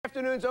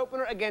afternoon's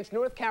opener against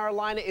North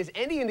Carolina is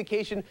any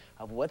indication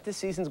of what the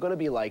season's going to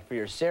be like for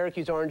your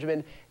Syracuse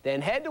Orangemen,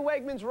 then head to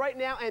Wegmans right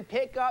now and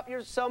pick up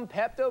some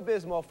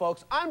Pepto-Bismol,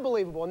 folks.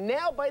 Unbelievable.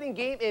 Nail-biting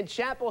game in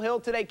Chapel Hill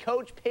today.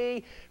 Coach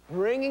P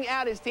bringing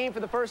out his team for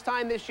the first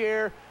time this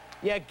year.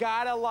 You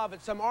gotta love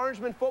it. Some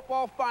Orangeman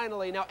football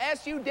finally. Now,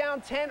 SU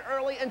down 10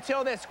 early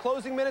until this.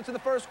 Closing minutes of the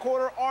first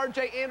quarter,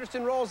 R.J.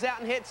 Anderson rolls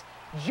out and hits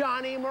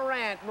Johnny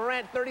Morant.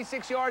 Morant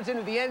 36 yards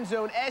into the end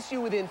zone.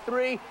 SU within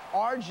 3.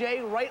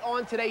 R.J. right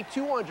on today,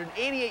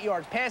 288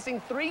 yards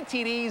passing, 3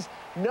 TDs,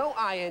 no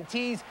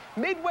INTs.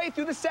 Midway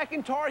through the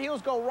second, Tar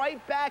Heels go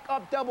right back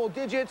up double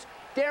digits.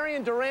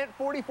 Darian Durant,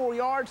 44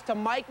 yards to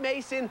Mike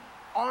Mason.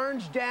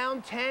 Orange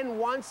down 10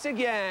 once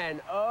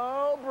again.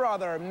 Oh,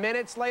 brother.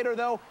 Minutes later,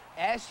 though,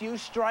 SU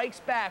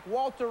strikes back.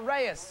 Walter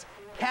Reyes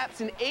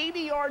caps an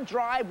 80-yard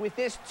drive with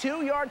this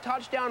 2-yard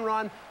touchdown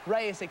run.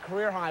 Reyes, a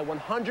career-high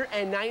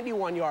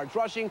 191 yards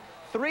rushing,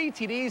 3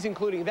 TDs,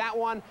 including that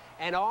one.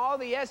 And all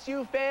the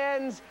SU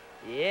fans,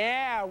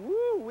 yeah,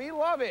 woo, we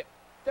love it.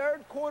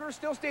 Third quarter,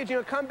 still staging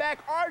a comeback.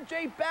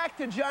 R.J. back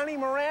to Johnny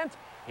Morant.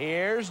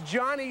 Here's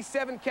Johnny,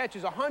 7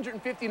 catches,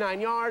 159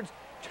 yards,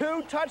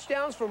 2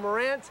 touchdowns for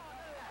Morant.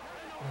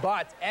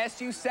 But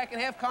SU's second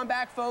half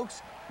comeback,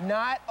 folks,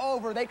 not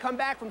over. They come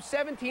back from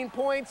 17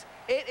 points.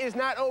 It is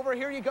not over.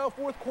 Here you go,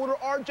 fourth quarter,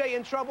 R.J.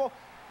 in trouble.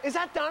 Is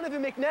that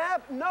Donovan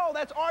McNabb? No,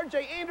 that's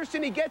R.J.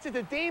 Anderson. He gets it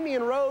to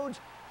Damian Rhodes.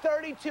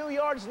 32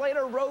 yards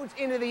later, Rhodes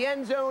into the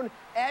end zone.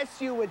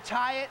 SU would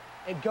tie it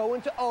and go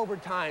into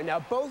overtime. Now,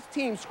 both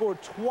teams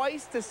scored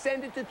twice to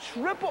send it to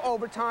triple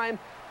overtime.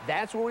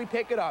 That's where we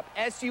pick it up.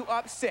 SU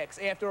up 6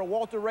 after a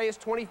Walter Reyes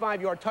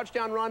 25-yard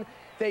touchdown run.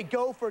 They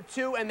go for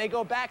 2, and they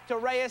go back to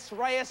Reyes.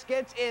 Reyes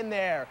gets in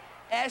there.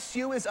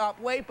 SU is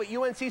up late, but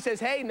UNC says,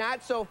 hey,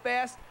 not so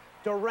fast.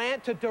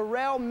 Durant to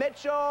Darrell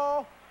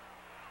Mitchell.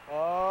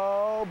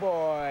 Oh,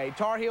 boy.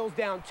 Tar Heels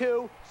down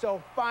 2,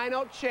 so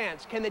final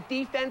chance. Can the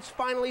defense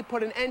finally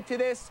put an end to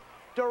this?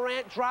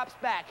 Durant drops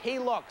back. He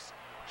looks.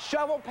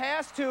 Shovel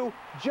pass to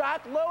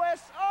Jock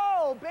Lewis.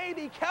 Oh,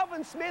 baby,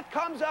 Kelvin Smith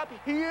comes up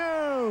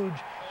huge.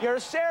 Your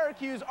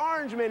Syracuse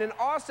Orangemen, an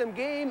awesome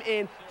game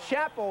in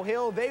Chapel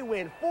Hill. They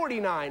win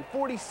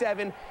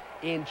 49-47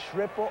 in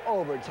triple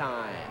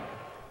overtime.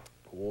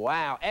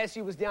 Wow,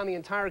 SU was down the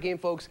entire game,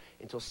 folks,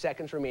 until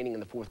seconds remaining in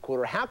the fourth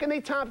quarter. How can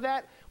they top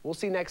that? We'll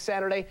see next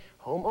Saturday.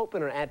 Home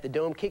opener at the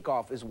Dome.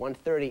 Kickoff is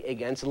 1:30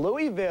 against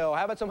Louisville.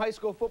 How about some high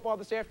school football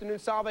this afternoon?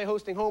 Salve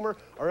hosting Homer.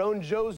 Our own Joe's